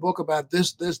put out a book about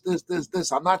this.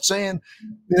 I'm not saying,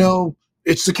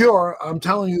 it's the cure. I'm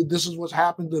telling you, this is what's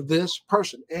happened to this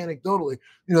person anecdotally.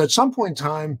 At some point in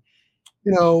time,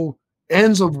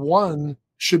 ends of one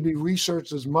should be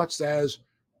researched as much as,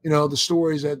 the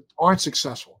stories that aren't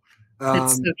successful.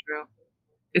 It's so true.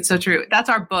 It's so true. That's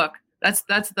our book.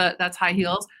 That's High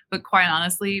Heels. But quite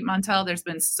honestly, Montel, there's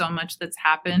been so much that's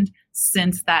happened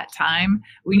since that time.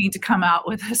 We need to come out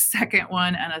with a second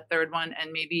one and a third one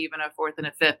and maybe even a fourth and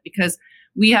a fifth, because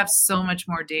we have so much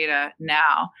more data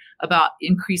now about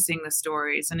increasing the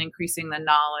stories and increasing the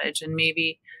knowledge and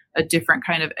maybe a different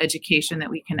kind of education that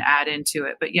we can add into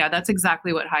it. But yeah, that's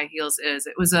exactly what High Heels is.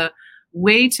 It was a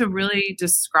way to really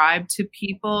describe to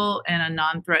people in a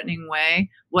non-threatening way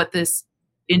what this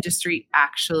industry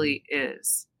actually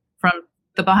is, from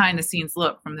the behind the scenes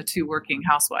look from the 2 working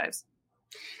housewives.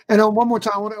 And one more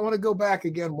time, I want to go back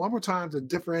again one more time to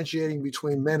differentiating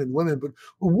between men and women. But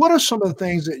what are some of the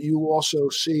things that you also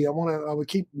see? I would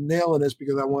keep nailing this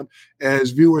because I want,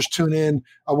 as viewers tune in,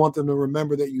 I want them to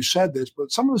remember that you said this.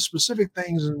 But some of the specific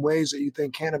things and ways that you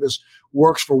think cannabis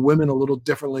works for women a little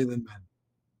differently than men.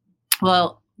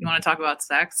 Well, you want to talk about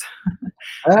sex?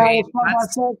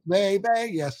 Baby.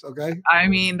 Yes. Okay. I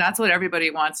mean, that's what everybody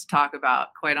wants to talk about,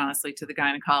 quite honestly, to the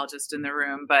gynecologist in the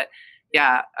room. But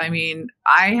yeah, I mean,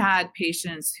 I had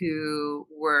patients who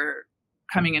were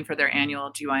coming in for their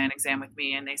annual GYN exam with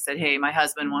me, and they said, "Hey, my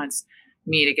husband wants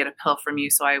me to get a pill from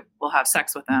you so I will have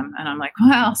sex with him." And I'm like,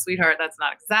 "Well, sweetheart, that's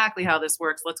not exactly how this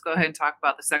works. Let's go ahead and talk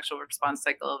about the sexual response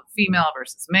cycle of female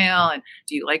versus male. And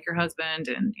do you like your husband?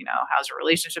 And, how's your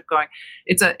relationship going?"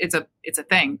 It's a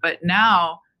thing. But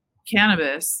now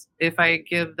cannabis, if I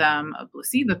give them a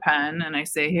placebo pen and I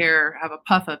say, here, have a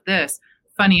puff of this,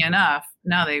 funny enough,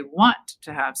 now they want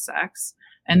to have sex.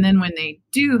 And then when they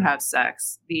do have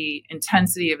sex, the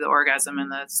intensity of the orgasm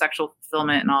and the sexual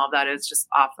fulfillment and all of that is just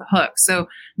off the hook. So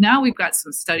now we've got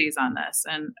some studies on this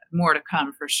and more to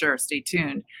come for sure. Stay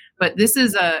tuned. But this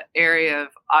is an area of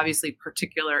obviously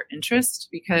particular interest,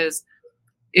 because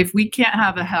if we can't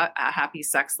have a happy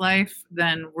sex life,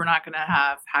 then we're not going to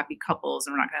have happy couples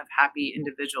and we're not going to have happy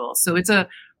individuals. So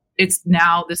it's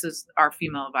now, this is our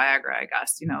female Viagra, I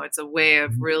guess. It's a way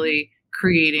of really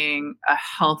creating a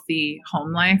healthy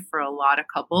home life for a lot of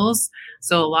couples.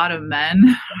 So a lot of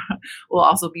men will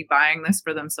also be buying this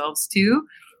for themselves too.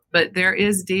 But there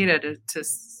is data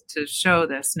to show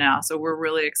this now. So we're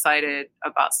really excited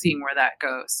about seeing where that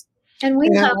goes. And we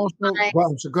hope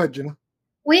so good, Gina.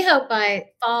 We hope by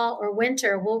fall or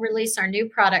winter, we'll release our new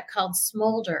product called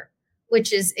Smolder,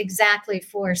 which is exactly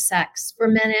for sex, for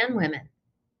men and women.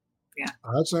 Yeah.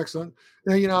 That's excellent.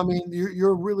 Yeah,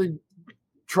 you're really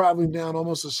traveling down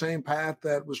almost the same path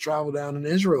that was traveled down in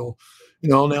Israel,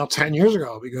 now 10 years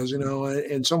ago, because,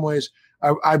 in some ways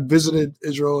I visited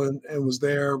Israel and was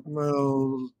there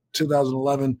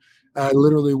 2011. I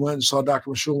literally went and saw Dr.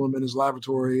 Meshulam in his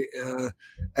laboratory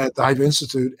at the Haifa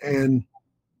Institute and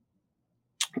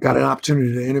got an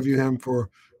opportunity to interview him for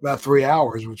about 3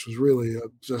 hours, which was really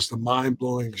just a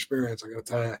mind-blowing experience. I got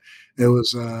to tell you, it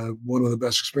was one of the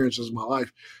best experiences of my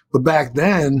life. But back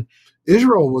then,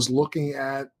 Israel was looking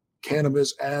at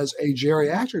cannabis as a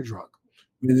geriatric drug.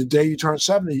 The day you turn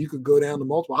 70, you could go down to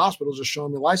multiple hospitals, just show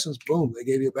them your license, boom, they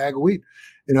gave you a bag of weed,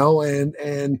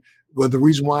 but the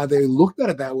reason why they looked at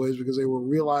it that way is because they were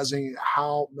realizing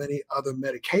how many other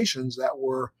medications that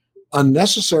were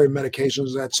unnecessary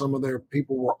medications that some of their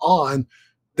people were on,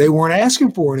 they weren't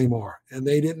asking for anymore and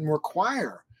they didn't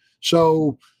require.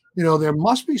 So, there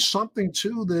must be something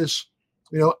to this,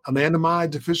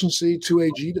 anandamide deficiency,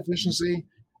 2-AG deficiency.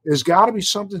 There's got to be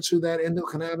something to that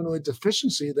endocannabinoid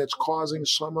deficiency that's causing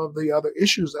some of the other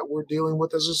issues that we're dealing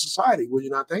with as a society. Would you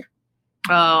not think?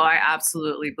 Oh, I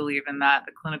absolutely believe in that.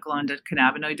 The clinical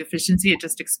endocannabinoid deficiency, it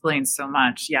just explains so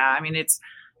much. Yeah.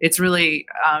 It's really,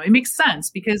 it makes sense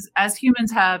because as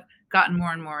humans have gotten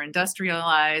more and more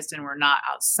industrialized and we're not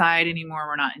outside anymore,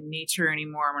 we're not in nature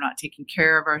anymore, we're not taking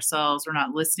care of ourselves, we're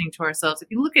not listening to ourselves.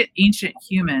 If you look at ancient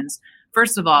humans,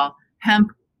 first of all,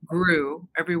 hemp grew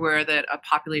everywhere that a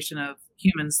population of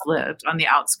humans lived on the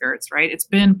outskirts, right? It's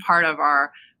been part of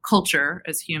our culture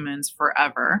as humans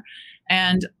forever.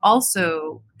 And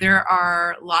also there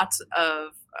are lots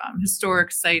of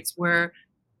historic sites where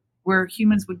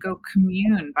humans would go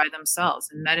commune by themselves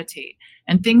and meditate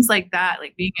and things like that,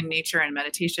 like being in nature and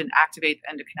meditation activate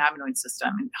the endocannabinoid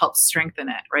system and help strengthen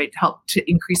it, right? Help to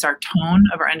increase our tone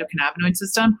of our endocannabinoid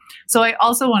system. So I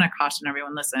also want to caution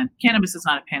everyone, listen, cannabis is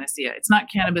not a panacea. It's not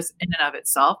cannabis in and of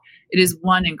itself. It is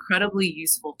one incredibly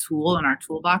useful tool in our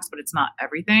toolbox, but it's not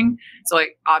everything. So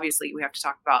obviously we have to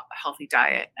talk about a healthy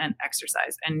diet and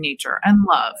exercise and nature and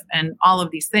love and all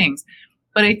of these things.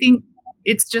 But I think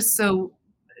it's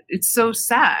so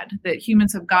sad that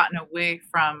humans have gotten away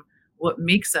from what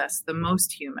makes us the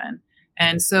most human.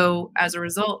 And so as a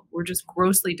result, we're just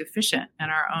grossly deficient in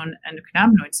our own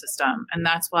endocannabinoid system. And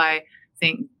that's why,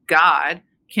 thank God,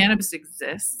 cannabis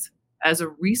exists as a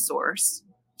resource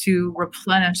to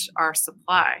replenish our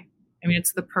supply.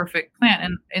 It's the perfect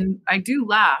plant. And I do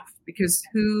laugh because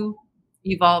who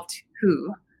evolved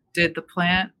who? Did the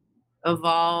plant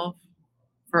evolve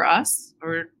for us,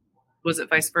 or was it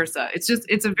vice versa? It's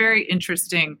a very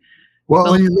interesting.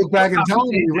 Well, when you look back in time,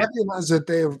 you recognize that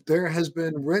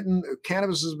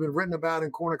cannabis has been written about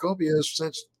in cornucopias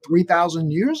since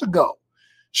 3,000 years ago.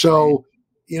 So,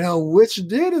 which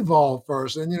did evolve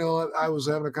first. And, I was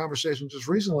having a conversation just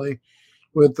recently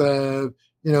with, a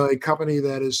company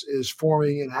that is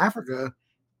forming in Africa.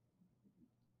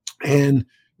 And,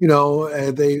 he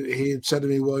had said to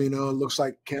me, well, it looks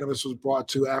like cannabis was brought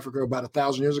to Africa about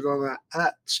 1,000 years ago.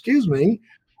 Excuse me.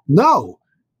 No.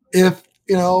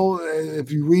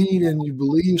 If you read and you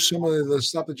believe some of the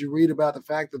stuff that you read about the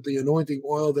fact that the anointing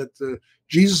oil that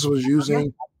Jesus was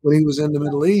using when he was in the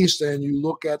Middle East, and you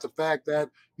look at the fact that,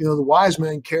 the wise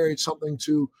men carried something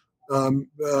to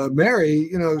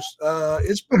Mary,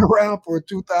 it's been around for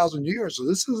 2,000 years. So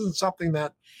this isn't something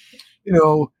that,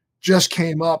 just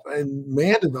came up and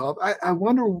man developed. I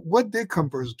wonder what did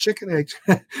come first, chicken, eggs?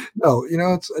 No,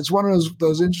 it's one of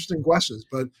those interesting questions,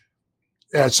 but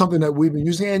it's something that we've been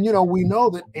using. And, we know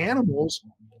that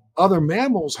other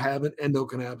mammals have an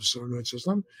endocannabinoid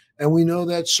system. And we know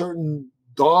that certain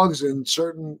dogs and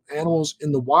certain animals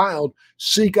in the wild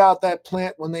seek out that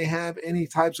plant when they have any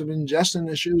types of ingestion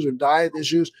issues or diet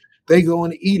issues. They go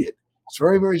and eat it. It's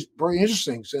very, very, very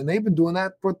interesting. And they've been doing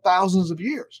that for thousands of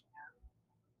years.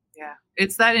 Yeah.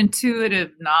 It's that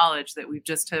intuitive knowledge that we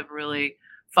just have really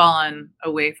fallen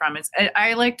away from.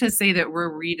 I like to say that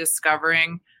we're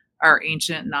rediscovering our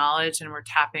ancient knowledge and we're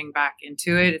tapping back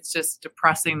into it. It's just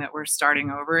depressing that we're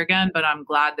starting over again, but I'm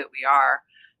glad that we are,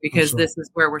 because this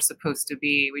is where we're supposed to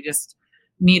be. We just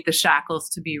need the shackles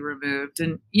to be removed.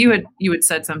 And you had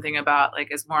said something about,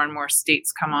 like, as more and more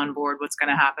states come on board, what's going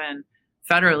to happen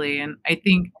federally. And I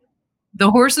think the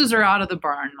horses are out of the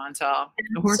barn, Montel.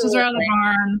 The horses are out of the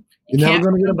barn. You can't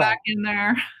put them back in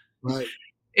there. Right.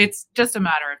 It's just a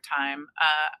matter of time.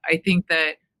 I think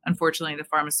that, unfortunately, the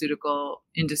pharmaceutical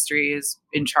industry is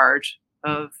in charge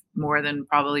of more than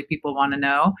probably people want to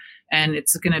know. And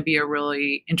it's going to be a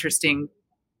really interesting,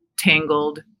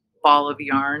 tangled ball of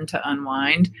yarn to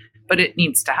unwind, but it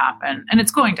needs to happen. And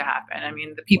it's going to happen. I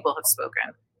mean, the people have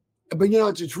spoken. But,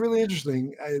 it's really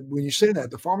interesting when you say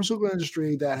that. The pharmaceutical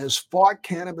industry that has fought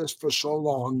cannabis for so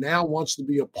long now wants to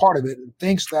be a part of it and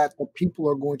thinks that the people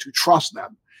are going to trust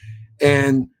them.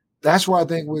 And that's why I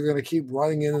think we're going to keep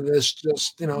running into this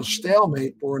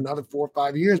stalemate for another 4 or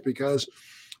 5 years, because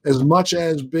as much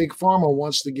as Big Pharma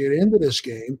wants to get into this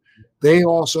game, they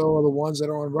also are the ones that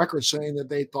are on record saying that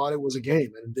they thought it was a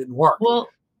game and it didn't work. Well,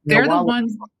 they're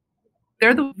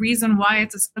the reason why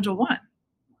it's a Schedule 1.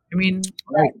 I mean,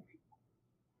 right.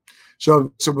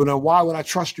 So now why would I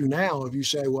trust you now if you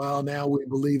say, well, now we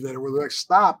believe that we're like,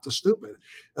 stop the stupid.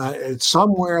 It's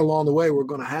somewhere along the way, we're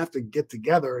going to have to get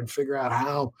together and figure out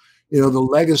how, the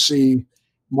legacy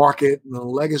market and the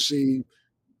legacy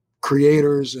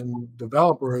creators and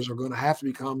developers are going to have to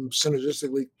become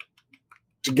synergistically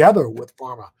together with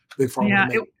Big Pharma.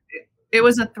 Yeah, it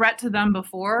was a threat to them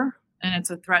before, and it's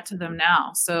a threat to them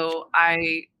now. So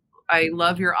I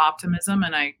love your optimism,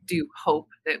 and I do hope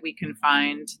that we can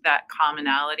find that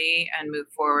commonality and move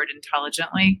forward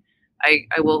intelligently. I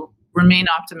will remain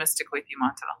optimistic with you,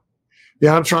 Montel.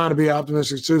 Yeah, I'm trying to be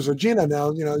optimistic too. So Gina,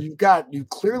 now, you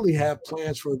clearly have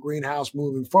plans for a greenhouse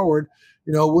moving forward.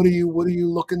 What are you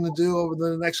looking to do over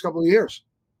the next couple of years?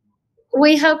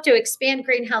 We hope to expand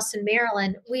Greenhouse in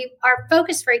Maryland. Our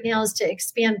focus right now is to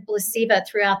expand Blasiva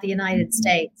throughout the United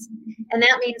States. And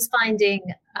that means finding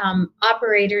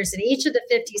operators in each of the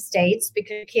 50 states,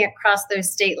 because you can't cross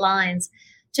those state lines,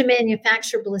 to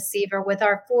manufacture Blasiva with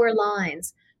our 4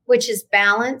 lines, which is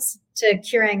Balance to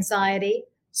cure anxiety,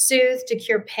 Soothe to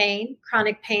cure pain,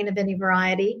 chronic pain of any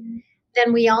variety.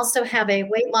 Then we also have a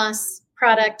weight loss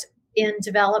product in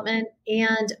development,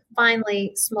 and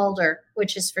finally Smolder,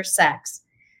 which is for sex.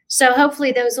 So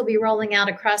hopefully those will be rolling out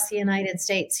across the United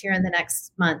States here in the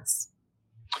next months.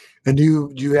 And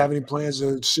do you have any plans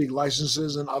to seek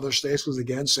licenses in other states? Because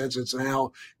again, since it's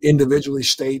now individually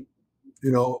state,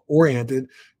 oriented,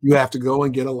 you have to go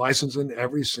and get a license in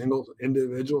every single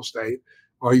individual state.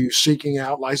 Are you seeking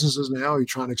out licenses now? Are you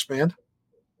trying to expand?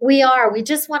 We are. We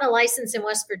just won a license in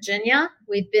West Virginia.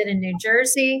 We've been in New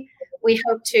Jersey. We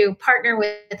hope to partner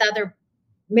with other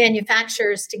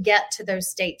manufacturers to get to those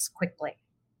states quickly.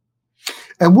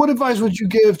 And what advice would you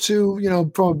give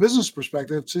to, from a business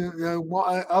perspective, to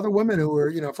other women who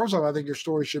are, first of all, I think your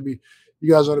story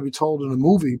you guys ought to be told in a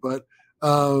movie, but,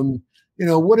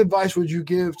 what advice would you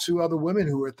give to other women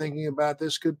who are thinking about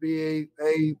this could be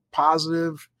a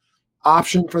positive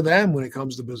option for them when it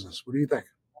comes to business? What do you think?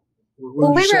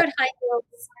 Well, we wrote High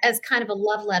Heels as kind of a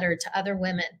love letter to other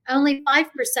women. Only 5%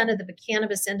 of the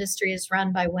cannabis industry is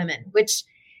run by women, which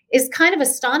is kind of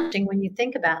astonishing when you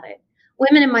think about it.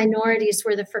 Women and minorities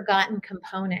were the forgotten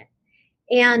component.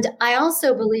 And I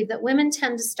also believe that women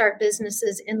tend to start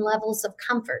businesses in levels of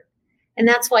comfort. And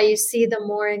that's why you see them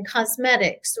more in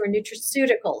cosmetics or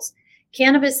nutraceuticals.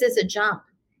 Cannabis is a jump.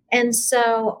 And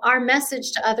so our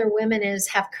message to other women is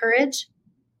have courage,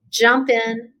 jump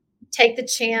in, take the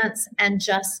chance, and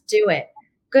just do it.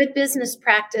 Good business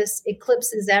practice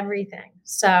eclipses everything.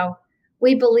 So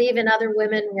we believe in other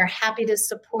women. We're happy to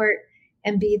support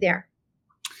and be there.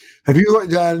 Have you,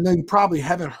 I know you probably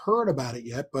haven't heard about it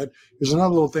yet, but there's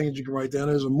another little thing that you can write down.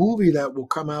 There's a movie that will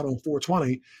come out on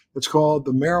 4/20. It's called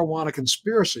The Marijuana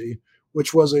Conspiracy,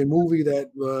 which was a movie that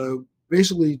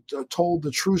basically told the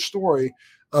true story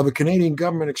of a Canadian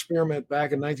government experiment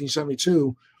back in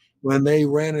 1972 when they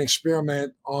ran an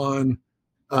experiment on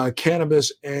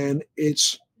cannabis and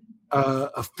its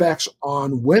effects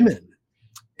on women.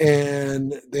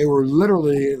 And they were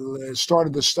literally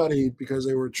started the study because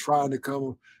they were trying to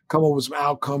come up with some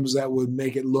outcomes that would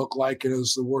make it look like it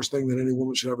was the worst thing that any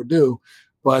woman should ever do.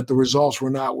 but the results were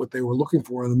not what they were looking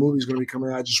for. And the movie's going to be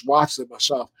coming out. I just watched it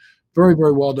myself. Very,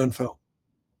 very well done film.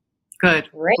 Good.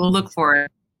 Great. We'll look for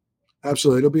it.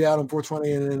 Absolutely. It'll be out on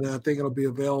 420, and then I think it'll be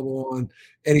available on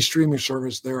any streaming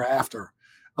service thereafter.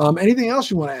 Anything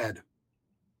else you want to add?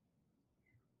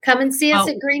 Come and see us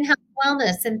at Greenhouse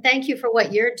Wellness, and thank you for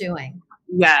what you're doing.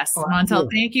 Yes, Montel,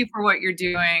 thank you for what you're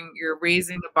doing. You're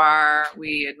raising the bar.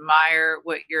 We admire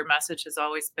what your message has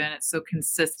always been. It's so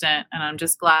consistent, and I'm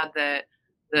just glad that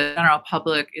the general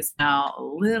public is now a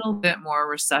little bit more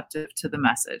receptive to the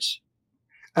message.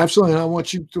 Absolutely. And I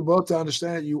want you to both to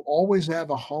understand that you always have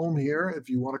a home here. If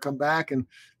you want to come back and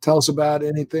tell us about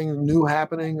anything new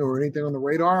happening or anything on the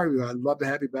radar, I'd love to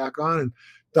have you back on. And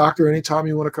Doctor, anytime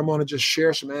you want to come on and just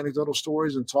share some anecdotal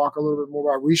stories and talk a little bit more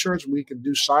about research, we can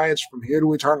do science from here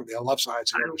to eternity. I love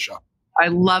science here on the show. I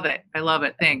love it. I love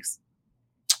it. Thanks.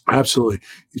 Absolutely.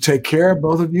 You take care,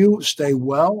 both of you. Stay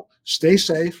well, stay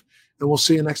safe, and we'll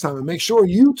see you next time. And make sure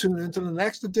you tune into the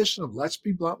next edition of Let's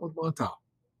Be Blunt with Montel.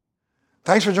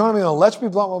 Thanks for joining me on Let's Be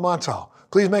Blunt with Montel.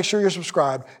 Please make sure you're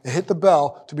subscribed and hit the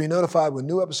bell to be notified when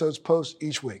new episodes post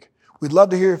each week. We'd love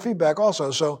to hear your feedback also,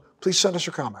 so please send us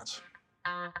your comments.